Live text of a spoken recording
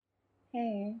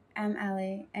Hey, I'm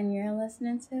Ellie, and you're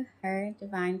listening to Her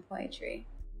Divine Poetry.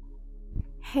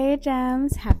 Hey,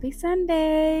 Gems, happy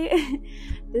Sunday!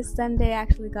 This Sunday, I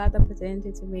actually got the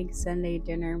opportunity to make Sunday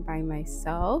dinner by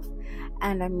myself,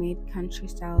 and I made country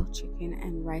style chicken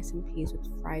and rice and peas with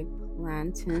fried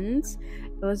plantains.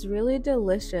 It was really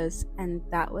delicious, and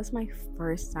that was my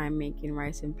first time making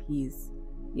rice and peas.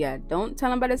 Yeah, don't tell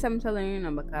nobody I'm telling you,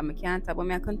 no, because I can't talk about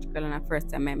my country girl on the first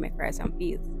time I make rice and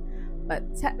peas.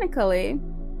 But technically,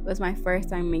 it was my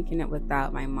first time making it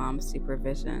without my mom's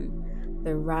supervision.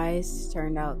 The rice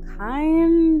turned out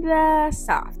kinda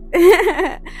soft,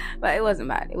 but it wasn't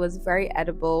bad. It was very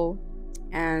edible,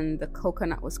 and the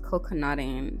coconut was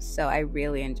coconutting, so I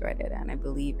really enjoyed it, and I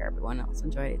believe everyone else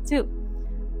enjoyed it too.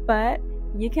 But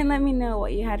you can let me know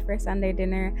what you had for Sunday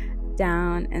dinner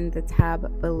down in the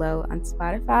tab below on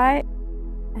Spotify.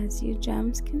 As you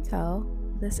gems can tell,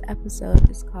 this episode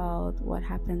is called What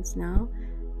Happens Now,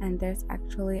 and there's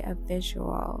actually a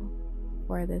visual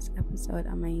for this episode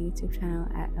on my YouTube channel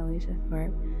at Alicia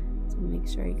Thorpe. So make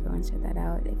sure you go and check that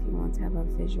out if you want to have a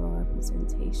visual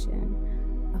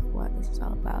representation of what this is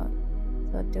all about.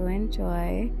 So do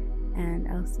enjoy, and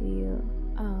I'll see you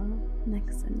all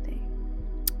next Sunday.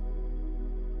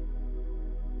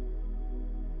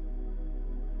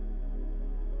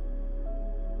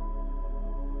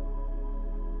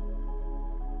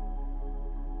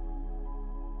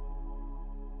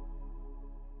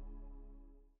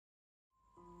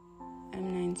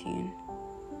 I'm 19.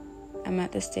 I'm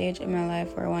at the stage in my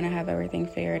life where I want to have everything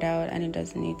figured out, and it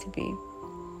doesn't need to be.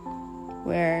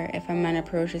 Where if a man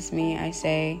approaches me, I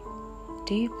say,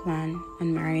 "Do you plan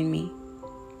on marrying me?"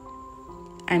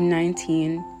 I'm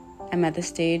 19. I'm at the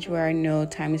stage where I know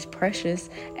time is precious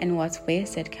and what's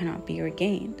wasted cannot be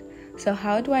regained. So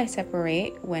how do I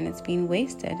separate when it's being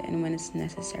wasted and when it's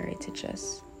necessary to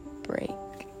just break?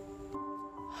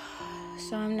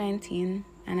 So I'm 19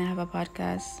 and I have a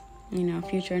podcast,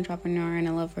 future entrepreneur and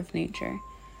a lover of nature.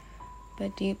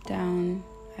 But deep down,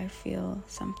 I feel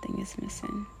something is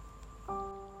missing.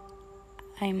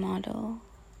 I model,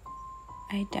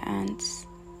 I dance,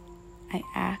 I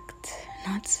act,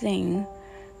 not sing.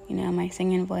 My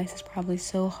singing voice is probably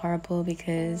so horrible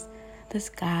because this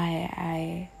guy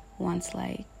I once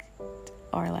liked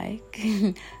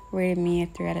rated me a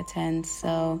 3 out of 10,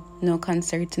 so no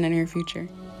concerts in the near future.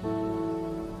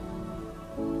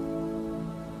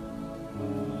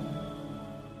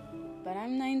 But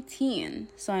I'm 19,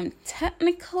 so I'm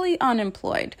technically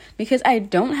unemployed because I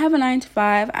don't have a 9 to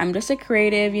 5. I'm just a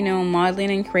creative,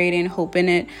 modeling and creating, hoping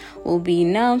it will be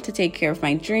enough to take care of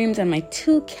my dreams and my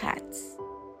 2 cats.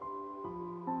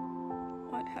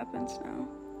 What happens now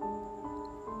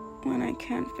when I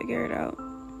can't figure it out?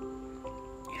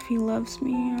 If he loves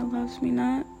me or loves me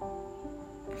not?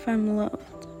 If I'm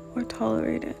loved or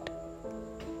tolerated?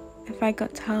 If I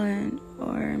got talent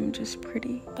or I'm just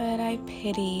pretty? But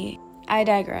I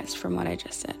digress from what I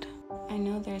just said. I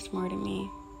know there's more to me,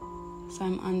 so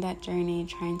I'm on that journey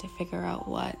trying to figure out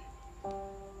what.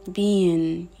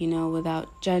 Being, without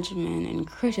judgment and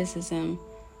criticism,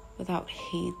 without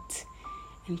hate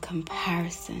and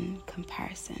comparison.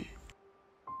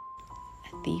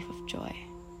 A thief of joy.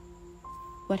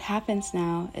 What happens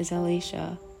now is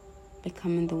Alicia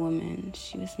becoming the woman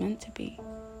she was meant to be.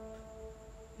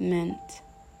 Meant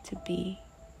to be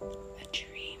a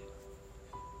dream.